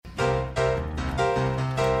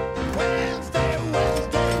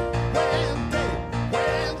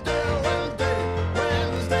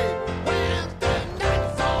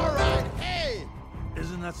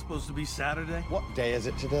be Saturday? What day is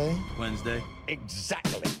it today? Wednesday.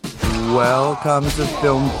 Exactly. Welcome to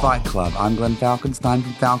Film Fight Club. I'm Glenn Falkenstein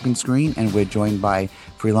from Falcon Screen, and we're joined by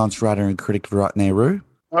freelance writer and critic Virat Nehru.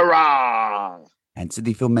 Hurrah! And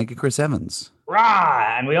Sydney filmmaker Chris Evans.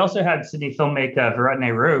 Rah! And we also had Sydney filmmaker Virat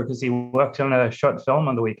Nehru because he worked on a short film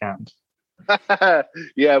on the weekend.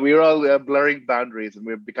 Yeah, we were all blurring boundaries and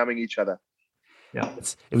we're becoming each other. Yeah,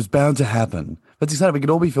 It was bound to happen. But it's exciting. We could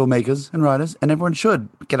all be filmmakers and writers, and everyone should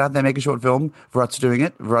get out there, make a short film. Virat's doing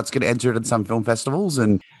it. Virat's going to enter it at some film festivals.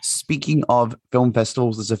 And speaking of film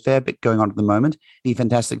festivals, there's a fair bit going on at the moment. The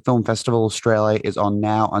Fantastic Film Festival Australia is on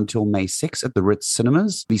now until May 6th at the Ritz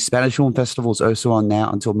Cinemas. The Spanish Film Festival is also on now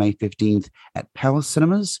until May 15th at Palace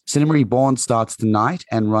Cinemas. Cinema Reborn starts tonight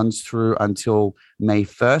and runs through until May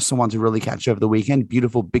 1st. So want to really catch over the weekend.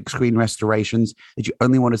 Beautiful big screen restorations that you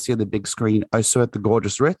only want to see on the big screen, also at the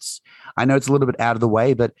gorgeous Ritz. I know it's a little bit out of the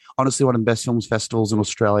way, but honestly, one of the best films festivals in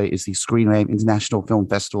Australia is the Screenwave International Film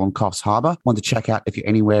Festival in Coffs Harbour. Want to check out if you're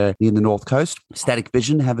anywhere near the North Coast. Static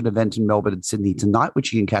Vision have an event in Melbourne and Sydney tonight,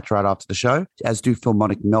 which you can catch right after the show, as do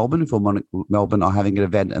Filmonic Melbourne. Filmonic Melbourne are having an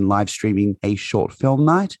event and live streaming a short film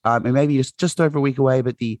night. And maybe just over a week away,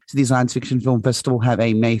 but the Sydney Science Fiction Film Festival have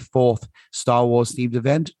a May 4th Star Wars themed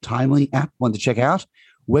event. Timely app, one to check out.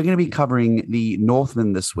 We're going to be covering The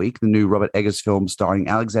Northman this week, the new Robert Eggers film starring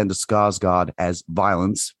Alexander Skarsgård as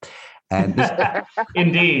Violence. And this,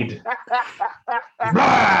 indeed.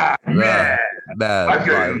 That's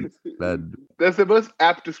the most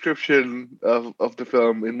apt description of the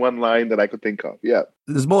film in one line that I could think of. Yeah.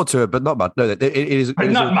 There's more to it, but not much. No, it is.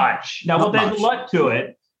 But not much. No, well, there's a lot to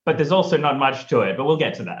it, but there's also not much to it. But we'll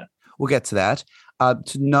get to that. We'll get to that.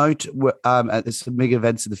 To note, there's some big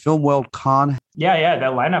events in the film world. Cannes. Yeah, their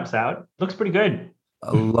lineup's out. Looks pretty good.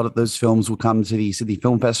 A lot of those films will come to the Sydney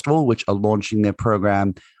Film Festival, which are launching their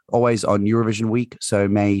program always on Eurovision week. So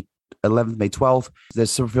May 11th, May 12th.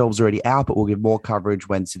 There's some films already out, but we'll give more coverage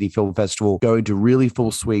when Sydney Film Festival go into really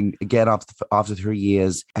full swing again after 3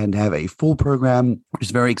 years and have a full program, which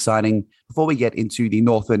is very exciting. Before we get into the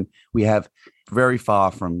Northern, we have very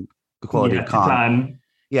far from the quality of Cannes.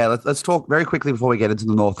 Yeah, let's talk very quickly before we get into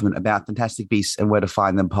the Northman about Fantastic Beasts and Where to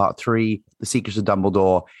Find Them, Part 3, The Secrets of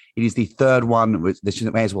Dumbledore. It is the third one. They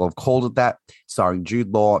may as well have called it that, starring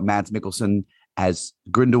Jude Law, Mads Mikkelsen as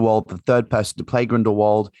Grindelwald, the third person to play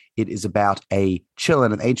Grindelwald. It is about a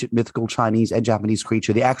Qilin, an ancient mythical Chinese and Japanese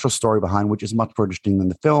creature, the actual story behind which is much more interesting than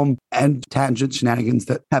the film, and tangent shenanigans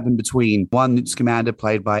that happen between one Newt Scamander,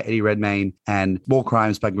 played by Eddie Redmayne, and more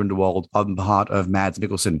crimes by Grindelwald on the part of Mads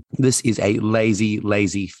Mikkelsen. This is a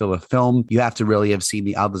lazy filler film. You have to really have seen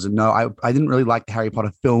the others and know. I didn't really like the Harry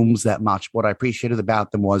Potter films that much. What I appreciated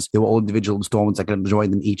about them was they were all individual installments. I could enjoy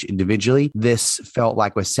them each individually. This felt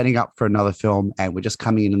like we're setting up for another film and we're just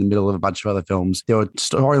coming in the middle of a bunch of other films. There were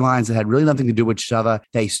storylines that had really nothing to do with each other.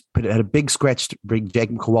 They had a big scratch to bring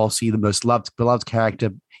Jacob Kowalski, the most beloved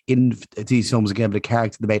character in these films, again, but a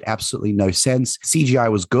character that made absolutely no sense. CGI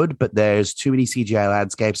was good, but there's too many CGI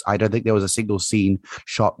landscapes. I don't think there was a single scene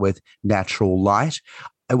shot with natural light.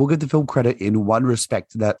 I will give the film credit in one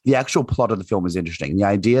respect, that the actual plot of the film is interesting. The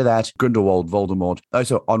idea that Grindelwald, Voldemort,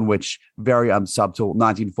 also on which very subtle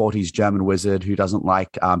 1940s German wizard who doesn't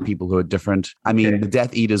like people who are different. I mean, The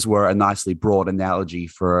Death Eaters were a nicely broad analogy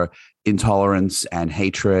for intolerance and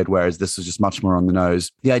hatred, whereas this is just much more on the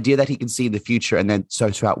nose. The idea that he can see the future, and then so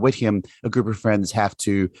to outwit him, a group of friends have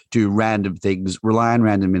to do random things, rely on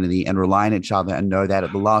randomity and rely on each other, and know that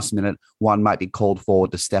at the last minute, one might be called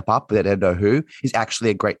forward to step up, but they don't know who, is actually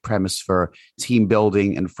a great premise for team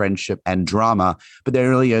building and friendship and drama, but they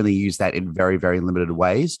really only use that in very, very limited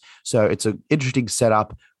ways. So it's an interesting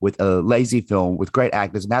setup with a lazy film with great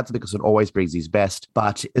actors. Mads Mikkelsen always brings his best,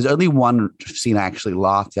 but there's only one scene I actually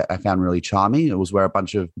laughed at I found really charming. It was where a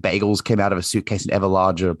bunch of bagels came out of a suitcase in ever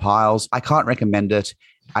larger piles. I can't recommend it.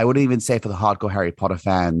 I wouldn't even say for the hardcore Harry Potter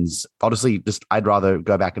fans. Honestly, I'd rather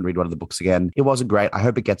go back and read one of the books again. It wasn't great. I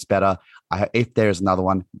hope it gets better. If there's another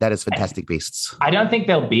one, that is Fantastic Beasts. I don't think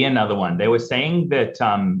there'll be another one. They were saying that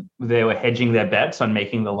they were hedging their bets on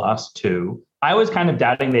making the last two. I was kind of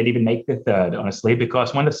doubting they'd even make the third, honestly,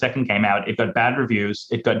 because when the second came out, it got bad reviews.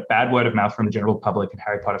 It got bad word of mouth from the general public and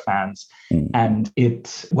Harry Potter fans. And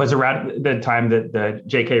it was around the time that the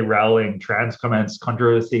J.K. Rowling trans comments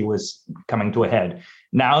controversy was coming to a head.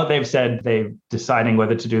 Now they've said they're deciding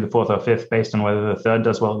whether to do the fourth or fifth based on whether the third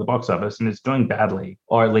does well at the box office, and it's doing badly,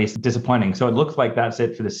 or at least disappointing. So it looks like that's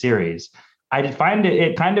it for the series. I find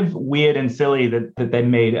it kind of weird and silly that they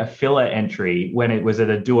made a filler entry when it was at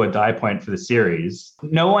a do or die point for the series.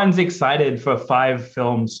 No one's excited for a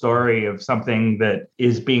 5-film story of something that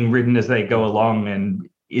is being written as they go along and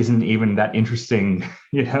isn't even that interesting.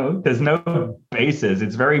 There's no basis.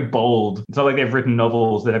 It's very bold. It's not like they've written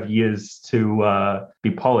novels that have years to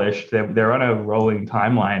be polished. They're on a rolling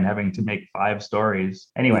timeline, having to make 5 stories.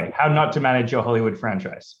 Anyway, how not to manage your Hollywood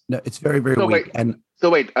franchise? No, it's very, very weak.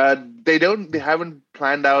 They haven't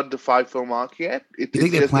planned out the 5-film arc yet. You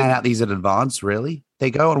think they plan out these in advance? Really? They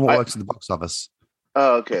go on what works in the box office.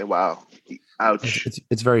 Oh, okay. Wow. Ouch.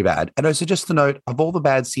 It's very bad. And also, just to note, of all the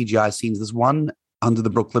bad CGI scenes, there's one under the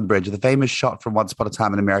Brooklyn Bridge, the famous shot from Once Upon a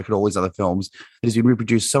Time in America and all these other films that has been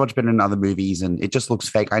reproduced so much better in other movies, and it just looks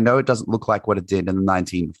fake. I know it doesn't look like what it did in the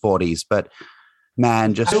 1940s, but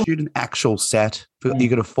man, just shoot an actual set. You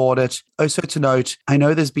could afford it. Also to note, I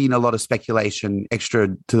know there's been a lot of speculation extra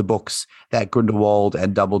to the books that Grindelwald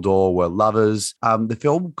and Dumbledore were lovers. The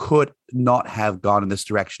film could not have gone in this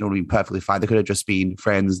direction. It would have been perfectly fine. They could have just been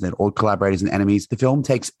friends, then all collaborators and enemies. The film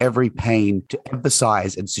takes every pain to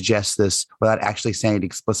emphasize and suggest this without actually saying it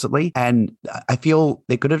explicitly. And I feel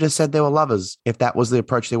they could have just said they were lovers. If that was the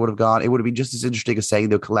approach they would have gone, it would have been just as interesting as saying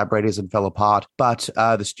they were collaborators and fell apart. But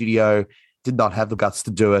the studio did not have the guts to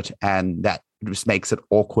do it, and that just makes it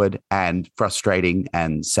awkward and frustrating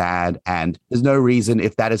and sad. And there's no reason,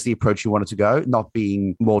 if that is the approach you wanted to go, not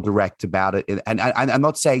being more direct about it. And I'm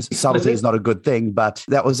not saying subtlety is not a good thing, but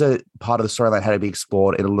that was a part of the storyline that had to be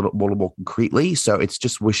explored in a little more concretely. So it's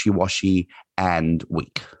just wishy-washy and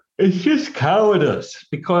weak. It's just cowardice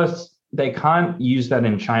because they can't use that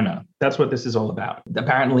in China. That's what this is all about.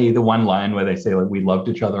 Apparently, the one line where they say, like, we loved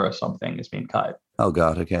each other or something has been cut. Oh,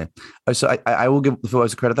 God. Okay. Oh, so I will give the film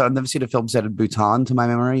credit, though. I've never seen a film set in Bhutan, to my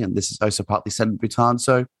memory, and this is also partly set in Bhutan.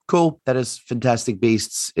 So cool. That is Fantastic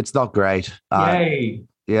Beasts. It's not great. Yay.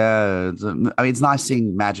 Yeah. It's nice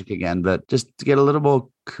seeing magic again, but just to get a little more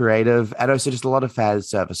creative, and also just a lot of fan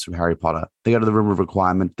service from Harry Potter. They go to the Room of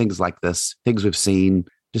Requirement, things like this, things we've seen.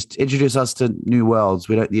 Just introduce us to new worlds.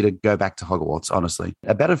 We don't need to go back to Hogwarts, honestly.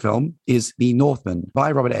 A better film is The Northman by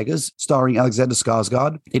Robert Eggers, starring Alexander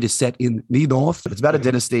Skarsgård. It is set in the North. It's about a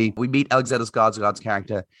dynasty. We meet Alexander Skarsgård's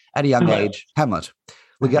character at a young age, Hamlet.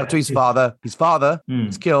 Looking up to his father. His father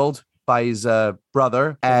is killed by his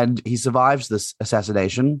brother, and he survives this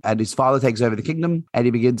assassination. And his father takes over the kingdom, and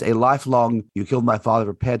he begins a lifelong, you killed my father,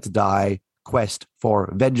 prepared to die quest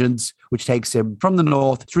for vengeance, which takes him from the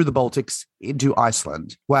north through the Baltics into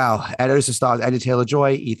Iceland. Wow. And it also stars Anya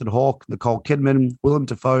Taylor-Joy, Ethan Hawke, Nicole Kidman, Willem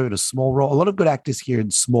Dafoe in a small role. A lot of good actors here in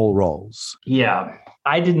small roles. Yeah.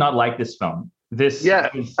 I did not like this film.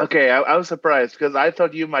 Okay. I was surprised because I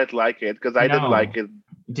thought you might like it because I didn't like it.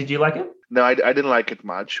 Did you like it? No, I didn't like it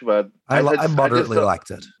much, but I moderately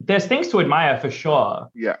liked it. There's things to admire for sure.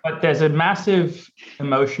 Yeah. But there's a massive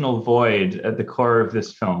emotional void at the core of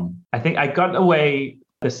this film. I think I got away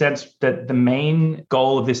the sense that the main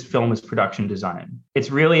goal of this film is production design.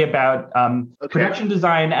 It's really about production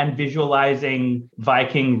design and visualizing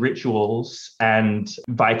Viking rituals and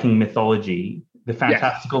Viking mythology, the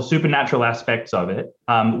fantastical supernatural aspects of it,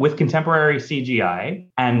 with contemporary CGI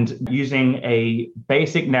and using a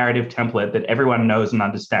basic narrative template that everyone knows and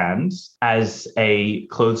understands as a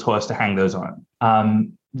clothes horse to hang those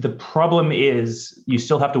on. The problem is you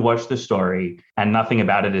still have to watch the story and nothing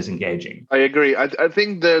about it is engaging. I agree. I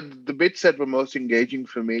think the bits that were most engaging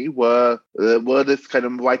for me were this kind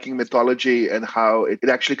of Viking mythology and how it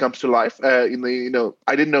actually comes to life. I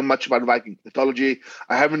didn't know much about Viking mythology.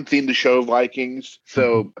 I haven't seen the show Vikings.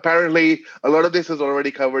 So apparently a lot of this is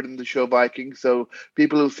already covered in the show Vikings. So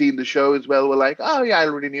people who've seen the show as well were like, oh yeah, I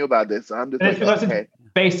already knew about this. I'm just like, okay.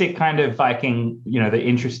 Basic kind of Viking, the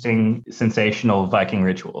interesting, sensational Viking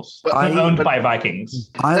rituals owned by Vikings.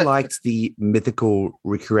 I liked the mythical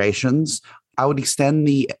recreations. I would extend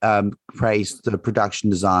the praise to the production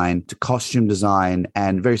design, to costume design,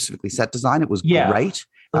 and very specifically set design. It was great.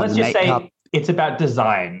 Let's just say it's about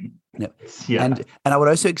design. Yeah. And I would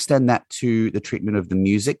also extend that to the treatment of the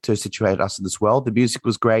music to situate us in this world. The music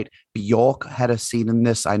was great. Bjork had a scene in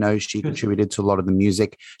this. I know she contributed to a lot of the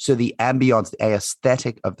music. So the ambience, the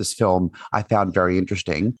aesthetic of this film, I found very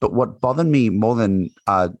interesting. But what bothered me more than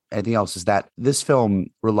anything else is that this film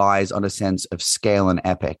relies on a sense of scale and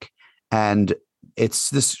epic. And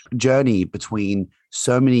it's this journey between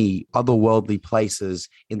so many otherworldly places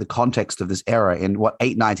in the context of this era in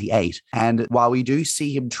 898. And while we do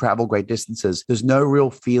see him travel great distances, there's no real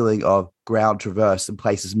feeling of ground traversed and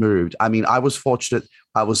places moved. I mean, I was fortunate.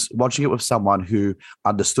 I was watching it with someone who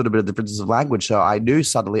understood a bit of the differences of language. So I knew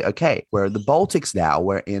suddenly, okay, we're in the Baltics now.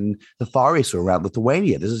 We're in the Far East or around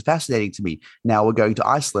Lithuania. This is fascinating to me. Now we're going to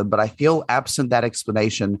Iceland, but I feel absent that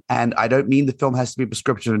explanation. And I don't mean the film has to be a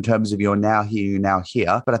prescription in terms of you're now here, you're now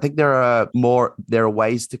here. But I think there are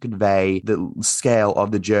ways to convey the scale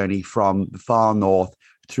of the journey from the far north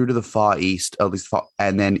through to the Far East, at least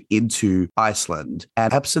and then into Iceland.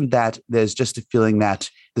 And absent that, there's just a feeling that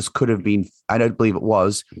this could have been, I don't believe it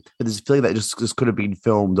was, but there's a feeling that this could have been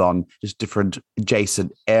filmed on just different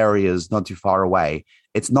adjacent areas not too far away.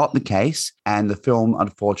 It's not the case, and the film,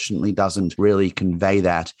 unfortunately, doesn't really convey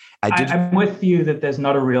that. I'm with you that there's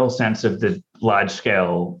not a real sense of the large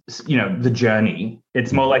scale, the journey.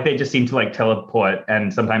 It's more like they just seem to like teleport,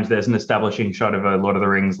 and sometimes there's an establishing shot of a Lord of the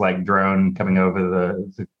Rings like drone coming over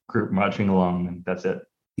the group marching along, and that's it.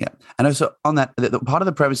 Yeah. And also on that, the part of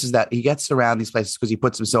the premise is that he gets around these places because he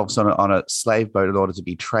puts himself on a slave boat in order to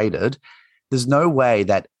be traded. There's no way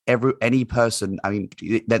that any person,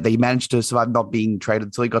 that they managed to survive not being traded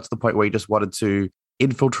until he got to the point where he just wanted to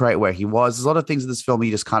infiltrate where he was. There's a lot of things in this film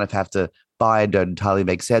you just kind of have to buy and don't entirely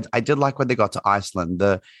make sense. I did like when they got to Iceland.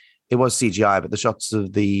 It was CGI, but the shots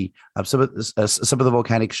of some of the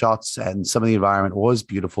volcanic shots and some of the environment was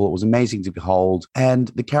beautiful. It was amazing to behold. And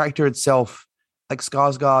the character itself, like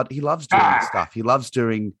Skarsgård, he loves doing this stuff. He loves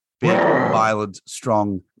doing being a violent,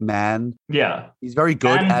 strong man. Yeah. He's very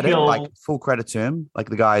good at it. Like, full credit to him.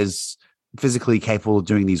 Like, the guy's physically capable of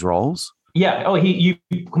doing these roles. Yeah. Oh, you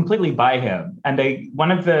completely buy him. And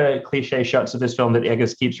one of the cliche shots of this film that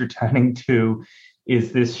Eggers keeps returning to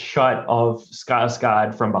is this shot of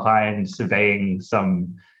Skarsgård from behind surveying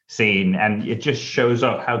some scene. And it just shows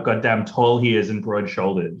off how goddamn tall he is and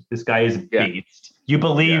broad-shouldered. This guy is a beast. You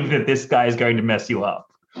believe that this guy is going to mess you up.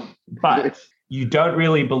 But you don't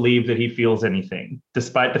really believe that he feels anything,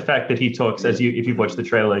 despite the fact that he talks, if you've watched the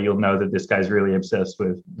trailer, you'll know that this guy's really obsessed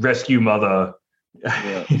with rescue mother,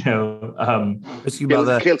 rescue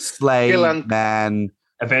mother, slave, man,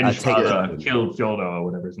 avenge father, kill Fyodor, or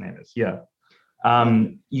whatever his name is. Yeah.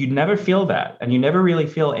 You never feel that, and you never really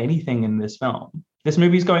feel anything in this film. This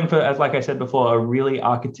movie's going for, as like I said before, a really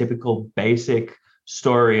archetypical, basic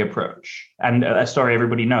story approach, and a story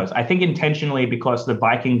everybody knows. I think intentionally, because the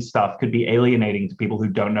Viking stuff could be alienating to people who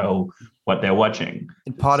don't know what they're watching.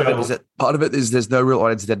 And part of it is there's no real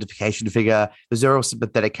audience identification figure. There's no real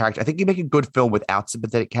sympathetic character. I think you make a good film without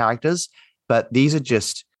sympathetic characters, but these are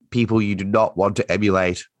just people you do not want to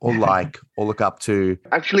emulate or like or look up to.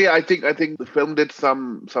 Actually, I think the film did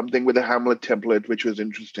something with the Hamlet template, which was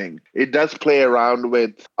interesting. It does play around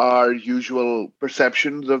with our usual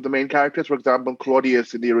perceptions of the main characters. For example,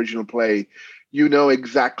 Claudius in the original play, you know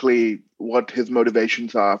exactly what his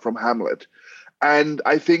motivations are from Hamlet. And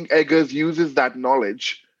I think Eggers uses that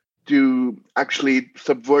knowledge to actually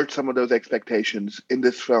subvert some of those expectations in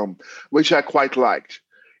this film, which I quite liked.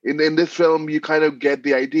 In this film, you kind of get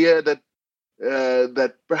the idea that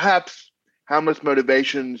that perhaps Hamlet's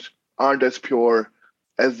motivations aren't as pure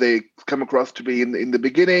as they come across to be in the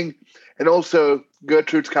beginning. And also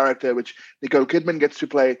Gertrude's character, which Nicole Kidman gets to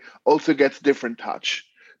play, also gets different touch.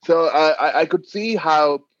 So I could see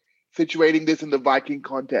how situating this in the Viking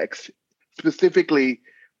context specifically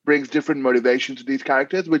brings different motivations to these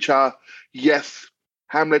characters, which are, yes,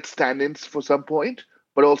 Hamlet's stand-ins for some point,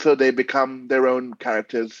 but also they become their own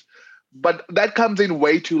characters. But that comes in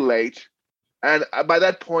way too late. And by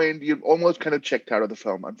that point, you've almost kind of checked out of the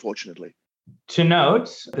film, unfortunately. To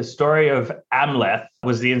note, the story of Amleth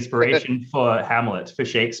was the inspiration for Hamlet, for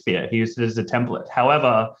Shakespeare. He used it as a template.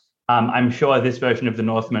 However, I'm sure this version of The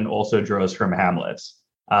Northman also draws from Hamlet.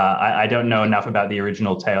 I don't know enough about the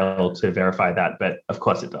original tale to verify that, but of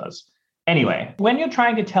course it does. Anyway, when you're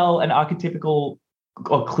trying to tell an archetypical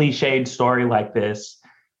or cliched story like this,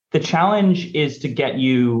 the challenge is to get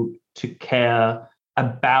you to care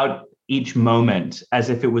about each moment as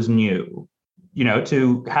if it was new,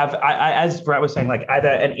 to have, as Brett was saying, like either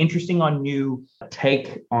an interesting or new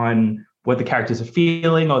take on what the characters are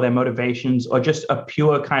feeling or their motivations, or just a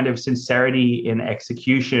pure kind of sincerity in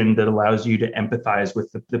execution that allows you to empathize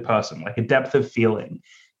with the person, like a depth of feeling.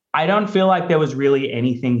 I don't feel like there was really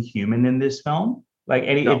anything human in this film.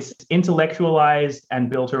 It's intellectualized and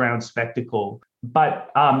built around spectacle. But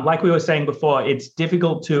like we were saying before, it's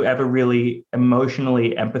difficult to ever really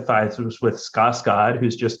emotionally empathize with Skarsgård,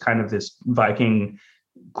 who's just kind of this Viking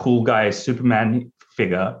cool guy, Superman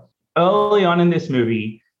figure. Early on in this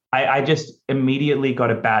movie, I just immediately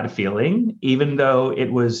got a bad feeling, even though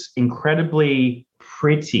it was incredibly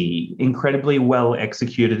pretty, incredibly well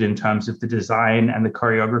executed in terms of the design and the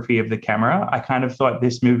choreography of the camera. I kind of thought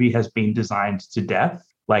this movie has been designed to death.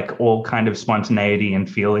 Like all kind of spontaneity and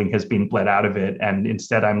feeling has been bled out of it. And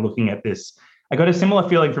instead I'm looking at this. I got a similar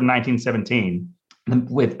feeling from 1917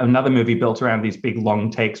 with another movie built around these big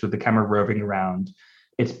long takes with the camera roving around.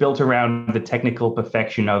 It's built around the technical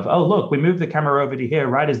perfection of, oh, look, we move the camera over to here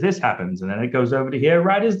right as this happens. And then it goes over to here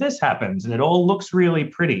right as this happens. And it all looks really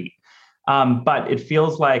pretty. But it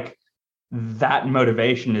feels like that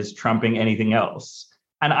motivation is trumping anything else.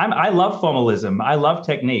 And I love formalism. I love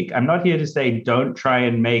technique. I'm not here to say don't try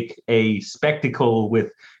and make a spectacle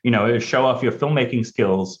with, show off your filmmaking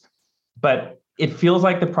skills. But it feels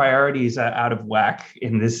like the priorities are out of whack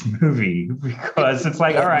in this movie because it's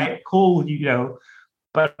like, all right, cool,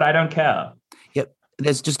 but I don't care. Yep.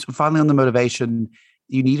 There's just finally on the motivation,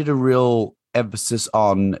 you needed a real emphasis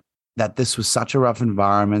on that this was such a rough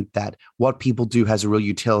environment, that what people do has a real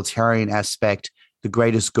utilitarian aspect, the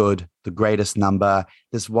greatest good, the greatest number.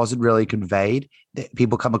 This wasn't really conveyed.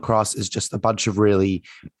 People come across as just a bunch of really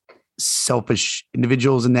selfish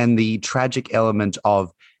individuals. And then the tragic element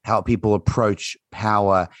of how people approach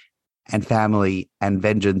power and family and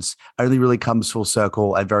vengeance only really comes full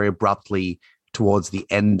circle and very abruptly towards the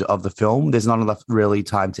end of the film. There's not enough really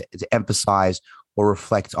time to emphasize or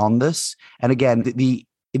reflect on this. And again, the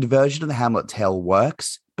inversion of the Hamlet tale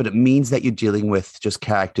works, but it means that you're dealing with just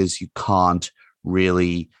characters you can't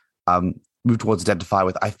really move towards, identify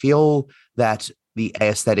with. I feel that the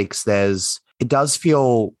aesthetics, it does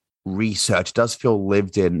feel researched, does feel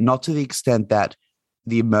lived in, not to the extent that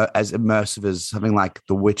as immersive as something like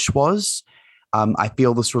The Witch was. I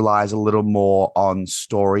feel this relies a little more on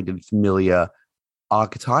storied and familiar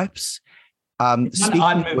archetypes. It's not an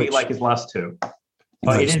odd movie like his last two.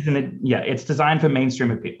 But it's designed for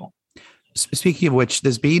mainstream people. Speaking of which,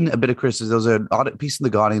 there's been a bit of criticism. There was a piece in The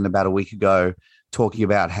Guardian about a week ago talking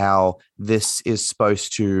about how this is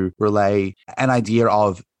supposed to relay an idea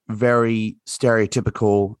of very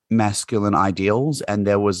stereotypical masculine ideals. And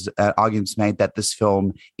there was arguments made that this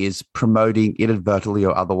film is promoting inadvertently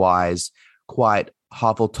or otherwise quite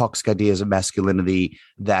harmful, toxic ideas of masculinity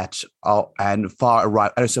and far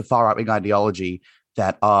right-wing ideology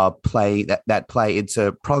that play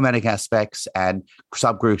into problematic aspects and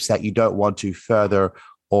subgroups that you don't want to further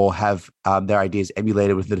or have their ideas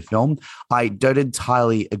emulated within the film. I don't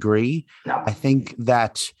entirely agree. No. I think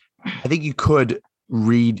you could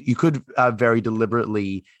very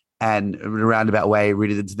deliberately and in a roundabout way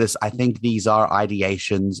read it into this. I think these are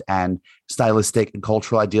ideations and stylistic and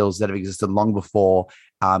cultural ideals that have existed long before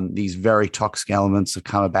these very toxic elements have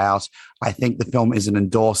come about. I think the film isn't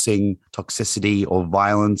endorsing toxicity or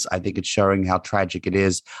violence. I think it's showing how tragic it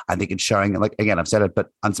is. I think it's showing, like, again, I've said it, but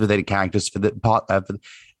unsympathetic characters for the part,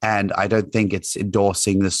 and I don't think it's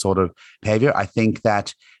endorsing this sort of behavior. I think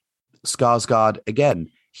that Skarsgård, again,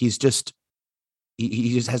 he just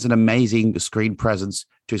has an amazing screen presence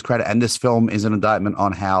to his credit. And this film is an indictment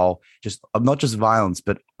on how not just violence,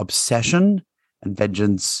 but obsession and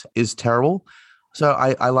vengeance is terrible. So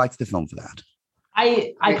I liked the film for that.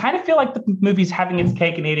 I kind of feel like the movie's having its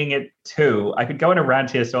cake and eating it too. I could go in a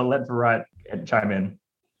rant here, so I'll let Virat chime in.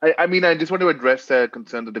 I just want to address the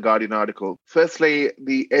concerns of the Guardian article. Firstly,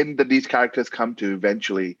 the end that these characters come to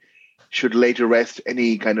eventually should later rest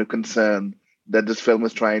any kind of concern that this film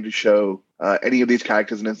is trying to show any of these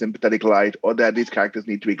characters in a sympathetic light, or that these characters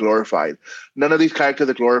need to be glorified. None of these characters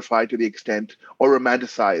are glorified to the extent or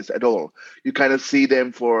romanticized at all. You kind of see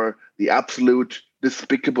them for the absolute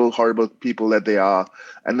despicable, horrible people that they are,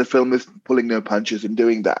 and the film is pulling no punches in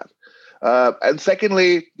doing that. And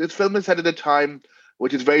secondly, this film is set at a time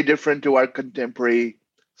which is very different to our contemporary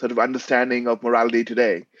sort of understanding of morality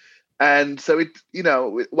today. And so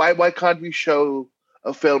why can't we show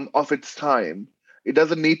a film of its time? It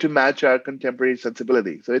doesn't need to match our contemporary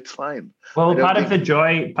sensibility, so it's fine. Well, part of the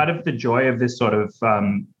joy of this sort of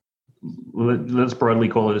let's broadly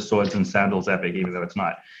call it a swords and sandals epic, even though it's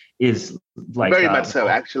not, is like very much so.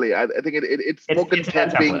 Actually, I think it's more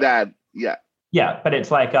content being that. Yeah, but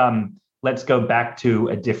it's like let's go back to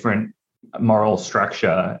a different moral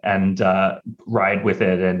structure and ride with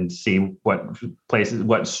it and see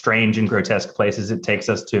what strange and grotesque places it takes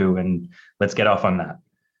us to, and let's get off on that.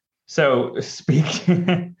 So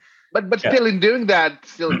speaking, but still in doing that,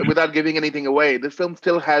 still without giving anything away, the film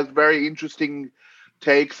still has very interesting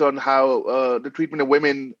takes on how the treatment of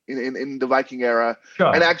women in the Viking era,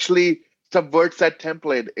 and actually subverts that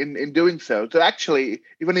template in doing so. So actually,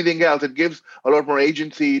 if anything else, it gives a lot more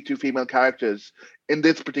agency to female characters in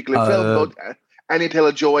this particular film. Both Anya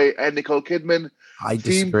Taylor-Joy and Nicole Kidman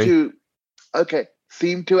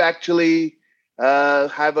seem to actually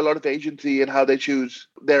have a lot of agency in how they choose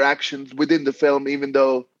their actions within the film, even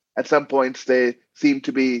though at some points they seem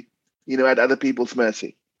to be, at other people's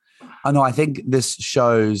mercy. I know. I think this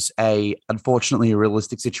shows unfortunately, a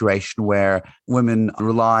realistic situation where women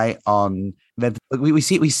rely on. We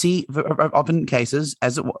see often cases,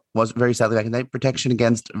 as it was very sadly back in the day, protection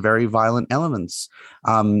against very violent elements.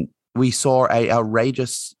 We saw a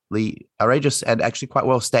outrageous outrageous and actually quite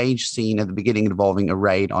well staged scene at the beginning involving a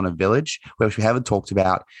raid on a village, which we haven't talked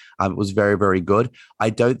about. It was very, very good. I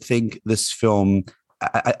don't think this film.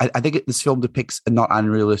 I think this film depicts not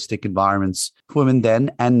unrealistic environments for women then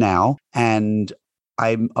and now, and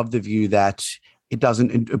I'm of the view that it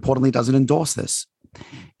doesn't endorse this.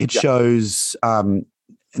 It shows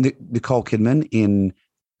Nicole Kidman in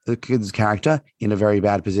the kid's character in a very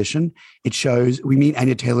bad position. It shows we meet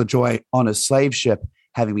Anya Taylor-Joy on a slave ship,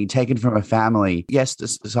 having been taken from her family. Yes,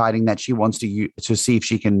 deciding that she wants to see if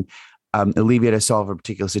she can alleviate herself of a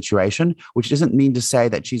particular situation, which doesn't mean to say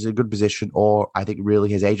that she's in a good position or I think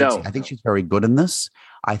really has agency. No. I think she's very good in this.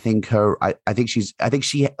 I think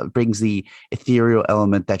she brings the ethereal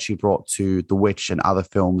element that she brought to The Witch and other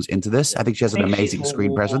films into this. I think she has an amazing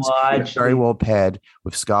screen presence. It's very well paired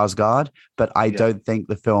with Skarsgård, but I don't think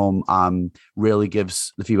the film really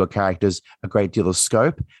gives the female characters a great deal of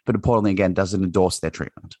scope, but importantly, again, doesn't endorse their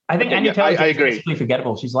treatment. I think Anya Taylor is basically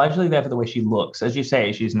forgettable. She's largely there for the way she looks. As you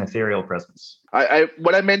say, she's an ethereal presence.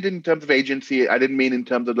 What I meant in terms of agency, I didn't mean in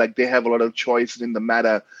terms of like they have a lot of choice in the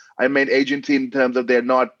matter. I meant agency in terms of they're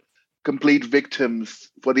not complete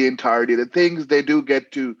victims for the entirety. The things they do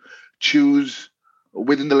get to choose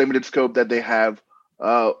within the limited scope that they have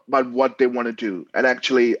about what they want to do. And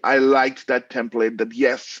actually, I liked that template that,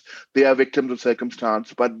 yes, they are victims of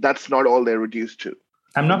circumstance, but that's not all they're reduced to.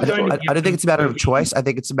 I don't think it's a matter of choice. I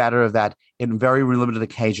think it's a matter of that in very limited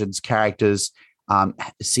occasions, characters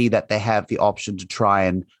see that they have the option to try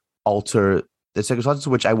and alter the circumstances,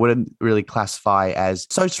 which I wouldn't really classify as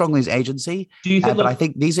so strongly as agency. But I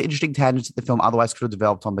think these are interesting tangents that the film otherwise could have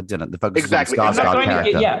developed on, but didn't. The focus is on Skarsgård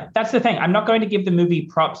character. That's the thing. I'm not going to give the movie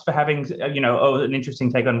props for having, an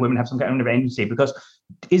interesting take on women have some kind of agency, because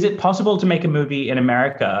is it possible to make a movie in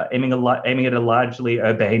America aiming at a largely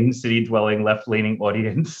urbane, city-dwelling, left-leaning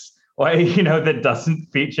audience? Or, that doesn't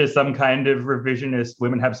feature some kind of revisionist,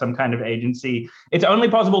 women have some kind of agency. It's only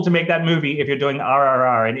possible to make that movie if you're doing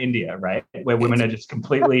RRR in India, right? Where women are just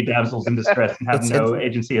completely damsels in distress and have no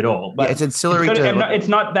agency at all. But it's ancillary it's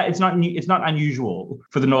not unusual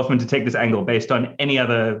for the Northman to take this angle based on any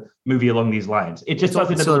other movie along these lines. It just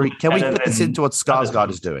doesn't. Can we fit this into what Skarsgård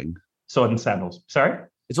is doing? Sword and sandals. Sorry?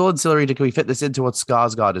 It's all ancillary to, can we fit this into what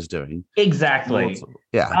Skarsgård is doing? Exactly.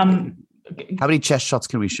 Yeah. How many chest shots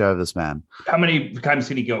can we show of this man? How many times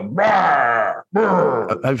can he go? How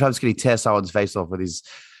many times can he tear someone's face off with his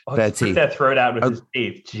bare teeth? Their throat out with his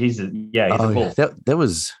teeth. Jesus, yeah, he's a wolf. There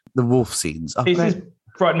was the wolf scenes. This has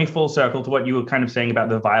brought me full circle to what you were kind of saying about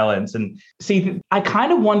the violence. And see, I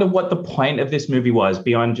kind of wonder what the point of this movie was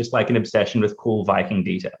beyond just like an obsession with cool Viking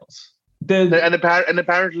details. And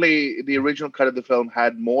apparently the original cut of the film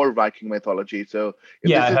had more Viking mythology. So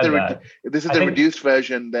if this is the reduced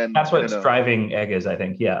version, then that's what's driving Eggers, I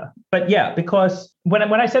think. Yeah. But yeah, because when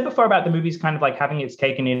I said before about the movies kind of like having its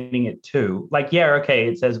cake and eating it too, like,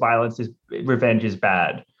 it says revenge is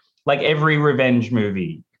bad. Like every revenge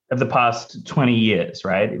movie of the past 20 years,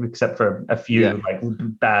 right? Except for a few like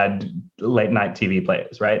bad late night TV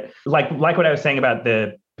players, right? Like what I was saying about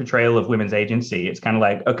the portrayal of women's agency, it's kind of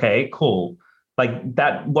like, okay, cool, like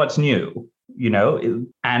that, what's new,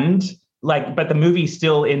 and like, but the movie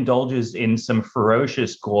still indulges in some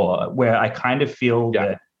ferocious gore where I kind of feel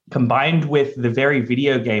that combined with the very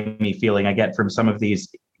video gamey feeling I get from some of these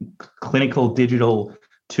clinical digital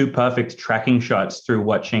too perfect tracking shots through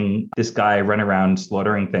watching this guy run around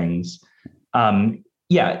slaughtering things,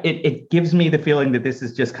 it gives me the feeling that this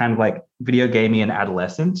is just kind of like video gamey and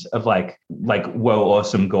adolescent of like whoa,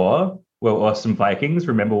 awesome gore, whoa, awesome Vikings.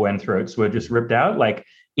 Remember when throats were just ripped out? Like,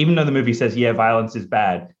 even though the movie says, violence is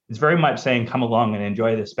bad, it's very much saying, come along and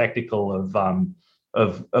enjoy the spectacle of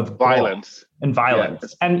violence and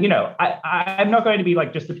violence. Yeah. And, I'm not going to be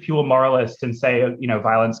like just a pure moralist and say,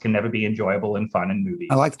 violence can never be enjoyable and fun in movies.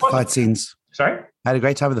 I like the fight scenes. Sorry? I had a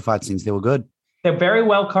great time with the fight scenes. They were good. They're very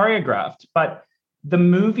well choreographed, but the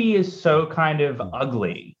movie is so kind of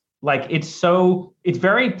ugly. Like it's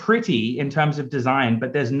very pretty in terms of design,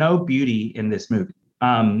 but there's no beauty in this movie.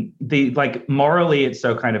 Morally, it's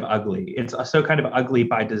so kind of ugly. It's so kind of ugly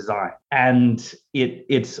by design. And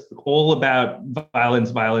it's all about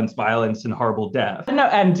violence, and horrible death.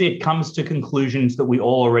 And it comes to conclusions that we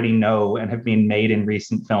all already know and have been made in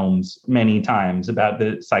recent films many times about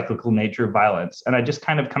the cyclical nature of violence. And I just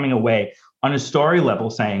kind of coming away on a story level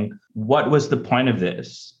saying, what was the point of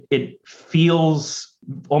this? It feels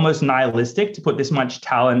almost nihilistic to put this much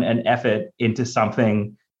talent and effort into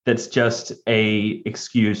something that's just a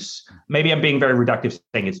excuse. Maybe I'm being very reductive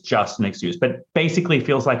saying it's just an excuse, but basically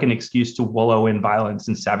feels like an excuse to wallow in violence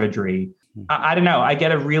and savagery I don't know. I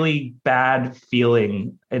get a really bad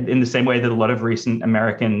feeling in the same way that a lot of recent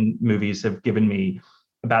American movies have given me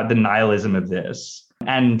about the nihilism of this.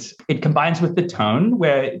 And it combines with the tone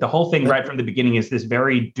where the whole thing right from the beginning is this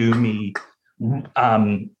very doomy,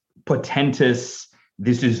 portentous,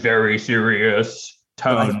 this is very serious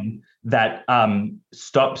tone that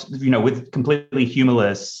stops, with completely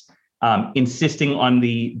humorless, insisting on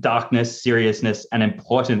the darkness, seriousness, and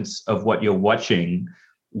importance of what you're watching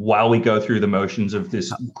while we go through the motions of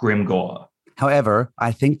this grim gore. However,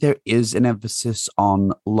 I think there is an emphasis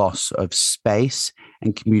on loss of space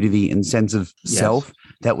and community and sense of self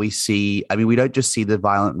that we see. I mean, we don't just see the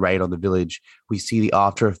violent raid on the village. We see the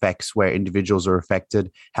after effects where individuals are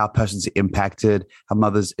affected, how persons are impacted, how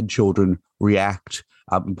mothers and children react.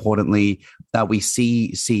 Importantly, we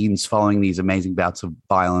see scenes following these amazing bouts of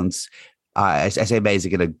violence. I say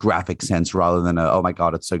amazing in a graphic sense rather than a, oh my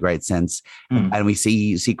God, it's so great sense. And we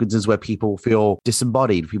see sequences where people feel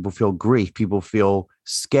disembodied, people feel grief, people feel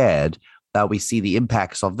scared. We see the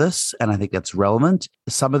impacts of this, and I think that's relevant.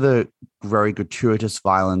 Some of the very gratuitous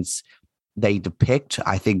violence they depict,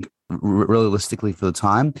 I think, realistically for the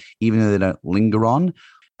time, even though they don't linger on.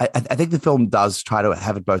 I think the film does try to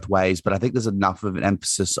have it both ways, but I think there's enough of an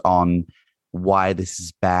emphasis on why this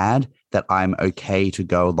is bad that I'm okay to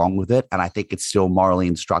go along with it. And I think it's still morally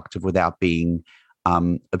instructive without being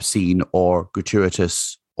obscene or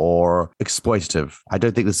gratuitous or exploitative. I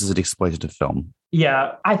don't think this is an exploitative film.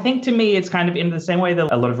 Yeah, I think to me, it's kind of in the same way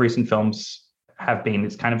that a lot of recent films have been.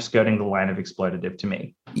 It's kind of skirting the line of exploitative to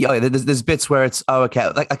me. Yeah, there's bits where it's, oh, okay.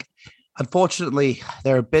 Like, unfortunately,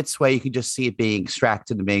 there are bits where you can just see it being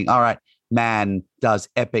extracted and being, all right, man does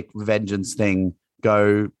epic vengeance thing,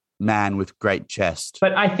 go man with great chest.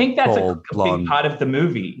 But I think that's a blonde. big part of the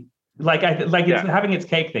movie. It's having its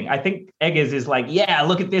cake thing. I think Eggers is like, yeah,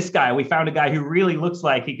 look at this guy. We found a guy who really looks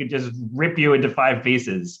like he could just rip you into 5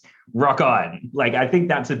 pieces. Rock on. Like, I think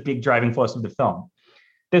that's a big driving force of the film.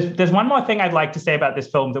 There's one more thing I'd like to say about this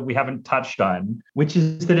film that we haven't touched on, which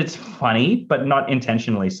is that it's funny, but not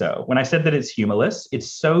intentionally so. When I said that it's humorless,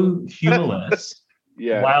 it's so humorless.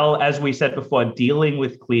 While, as we said before, dealing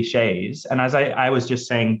with cliches. And as I was just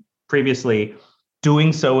saying previously,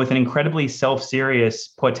 doing so with an incredibly self-serious,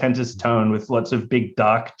 portentous tone with lots of big,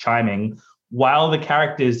 dark chiming, while the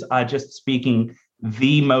characters are just speaking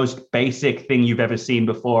the most basic thing you've ever seen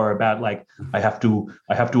before about, like, I have to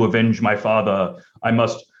avenge my father. I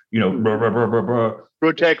must,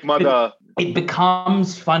 protect mother. It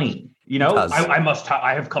becomes funny,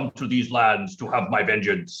 I have come to these lands to have my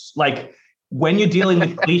vengeance. Like, when you're dealing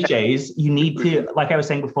with cliches, you need to, like I was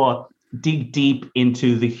saying before, dig deep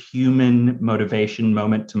into the human motivation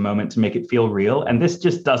moment to make it feel real. And this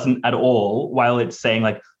just doesn't at all, while it's saying,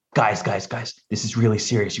 like, guys, this is really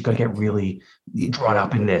serious. You've got to get really drawn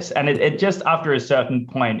up in this. And it just, after a certain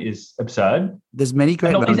point, is absurd. There's many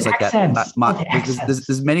great moments like that.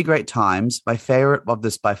 There's many great times. My favorite of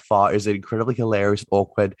this by far is an incredibly hilarious,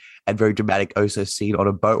 awkward, and very dramatic Oso scene on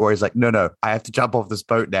a boat where he's like, no, I have to jump off this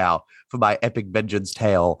boat now for my epic vengeance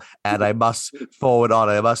tale. And I must forward on.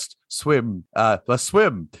 I must swim. I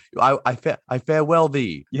farewell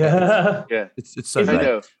thee. Yeah. It's so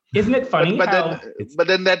great. Isn't it funny? But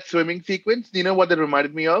then that swimming sequence, you know what it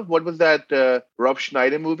reminded me of? What was that Rob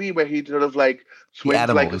Schneider movie where he sort of like swims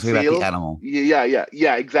like a seal? The animal.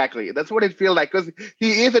 Yeah, exactly. That's what it feels like, because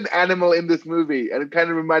he is an animal in this movie, and it kind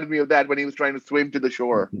of reminded me of that when he was trying to swim to the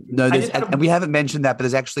shore. No, and we haven't mentioned that, but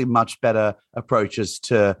there's actually much better approaches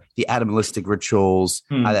to the animalistic rituals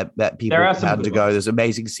that people have had to go. There's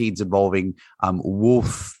amazing scenes involving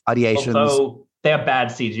wolf ideations. Although they are bad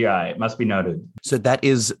CGI, it must be noted. So that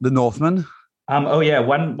is The Northman.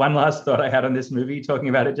 One last thought I had on this movie, talking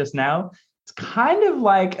about it just now. It's kind of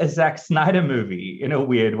like a Zack Snyder movie in a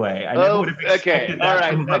weird way. I never would have expected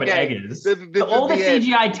that from Robert Eggers. All the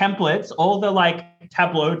CGI templates, all the like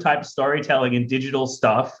tableau type storytelling and digital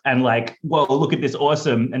stuff, and like, whoa, look at this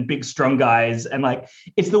awesome and big strong guys. And like,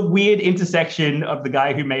 it's the weird intersection of the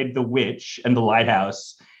guy who made The Witch and The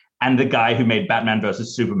Lighthouse and the guy who made Batman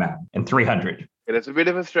versus Superman and 300. It's a bit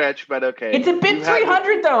of a stretch, but okay. It's a bit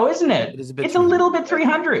 300 though, isn't it? It's a little bit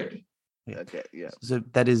 300. Okay, yeah. So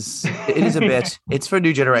it is a bit. It's for a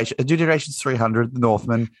new generation. A new generation's 300. The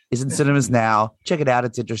Northman is in cinemas now. Check it out.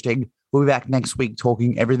 It's interesting. We'll be back next week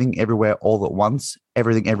talking Everything Everywhere All at Once.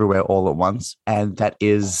 Everything Everywhere All at Once. And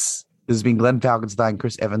this has been Glenn Falkenstein,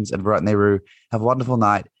 Chris Evans, and Virat Nehru. Have a wonderful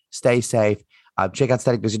night. Stay safe. Check out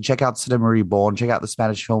Static Vision. Check out Cinema Reborn. Check out the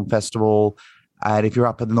Spanish Film Festival. And if you're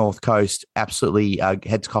up at the North Coast, absolutely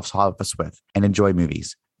head to Coffs Harbour for Swift and enjoy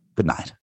movies. Good night.